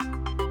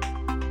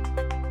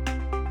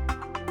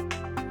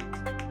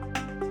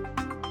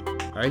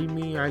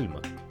علمي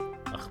علمك،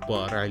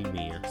 أخبار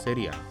علمية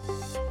سريعة.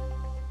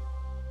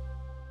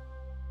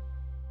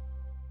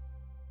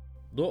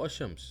 ضوء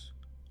الشمس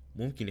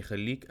ممكن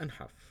يخليك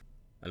أنحف.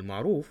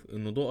 المعروف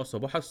إنه ضوء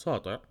الصباح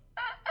الساطع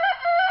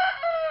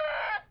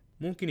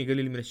ممكن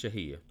يقلل من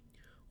الشهية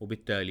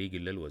وبالتالي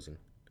يقل الوزن.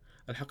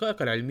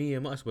 الحقائق العلمية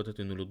ما أثبتت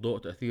إنه للضوء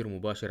تأثير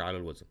مباشر على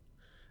الوزن،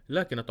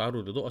 لكن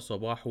التعرض لضوء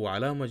الصباح هو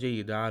علامة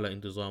جيدة على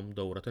انتظام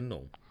دورة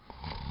النوم،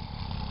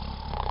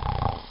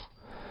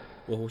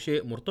 وهو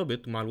شيء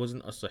مرتبط مع الوزن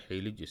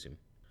الصحي للجسم.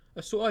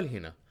 السؤال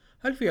هنا: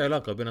 هل في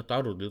علاقة بين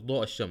التعرض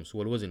لضوء الشمس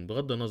والوزن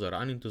بغض النظر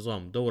عن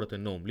انتظام دورة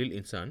النوم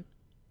للإنسان؟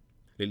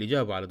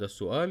 للإجابة على هذا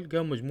السؤال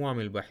قام مجموعة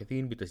من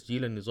الباحثين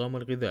بتسجيل النظام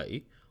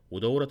الغذائي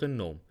ودورة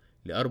النوم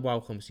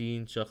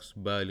ل54 شخص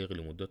بالغ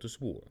لمدة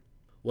أسبوع،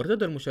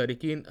 وارتدى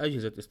المشاركين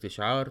أجهزة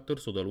استشعار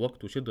ترصد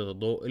الوقت وشدة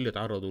الضوء اللي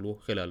تعرضوا له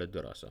خلال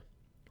الدراسة.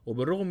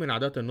 وبالرغم من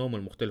عادات النوم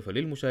المختلفة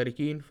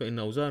للمشاركين، فإن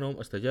أوزانهم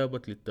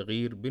استجابت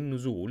للتغيير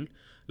بالنزول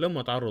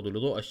لما تعرضوا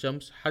لضوء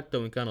الشمس حتى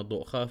وإن كان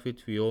الضوء خافت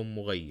في يوم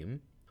مغيم.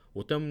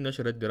 وتم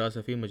نشر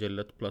الدراسة في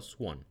مجلة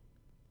بلس وان.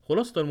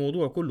 خلاصة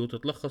الموضوع كله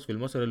تتلخص في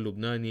المثل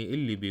اللبناني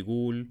اللي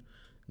بيقول: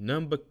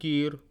 نام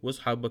بكير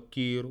واصحى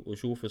بكير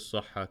وشوف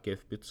الصحة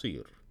كيف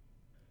بتصير.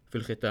 في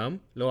الختام،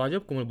 لو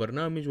عجبكم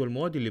البرنامج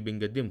والمواد اللي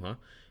بنقدمها،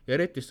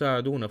 ياريت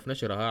تساعدونا في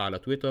نشرها على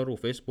تويتر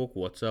وفيسبوك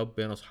وواتساب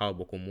بين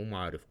أصحابكم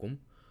ومعارفكم.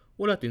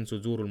 ولا تنسوا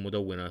تزوروا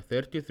المدونة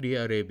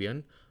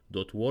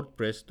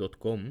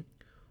 33arabian.wordpress.com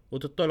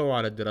وتطلعوا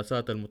على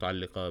الدراسات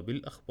المتعلقة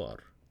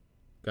بالأخبار.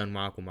 كان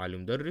معكم علي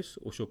مدرس،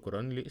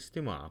 وشكرا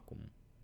لاستماعكم.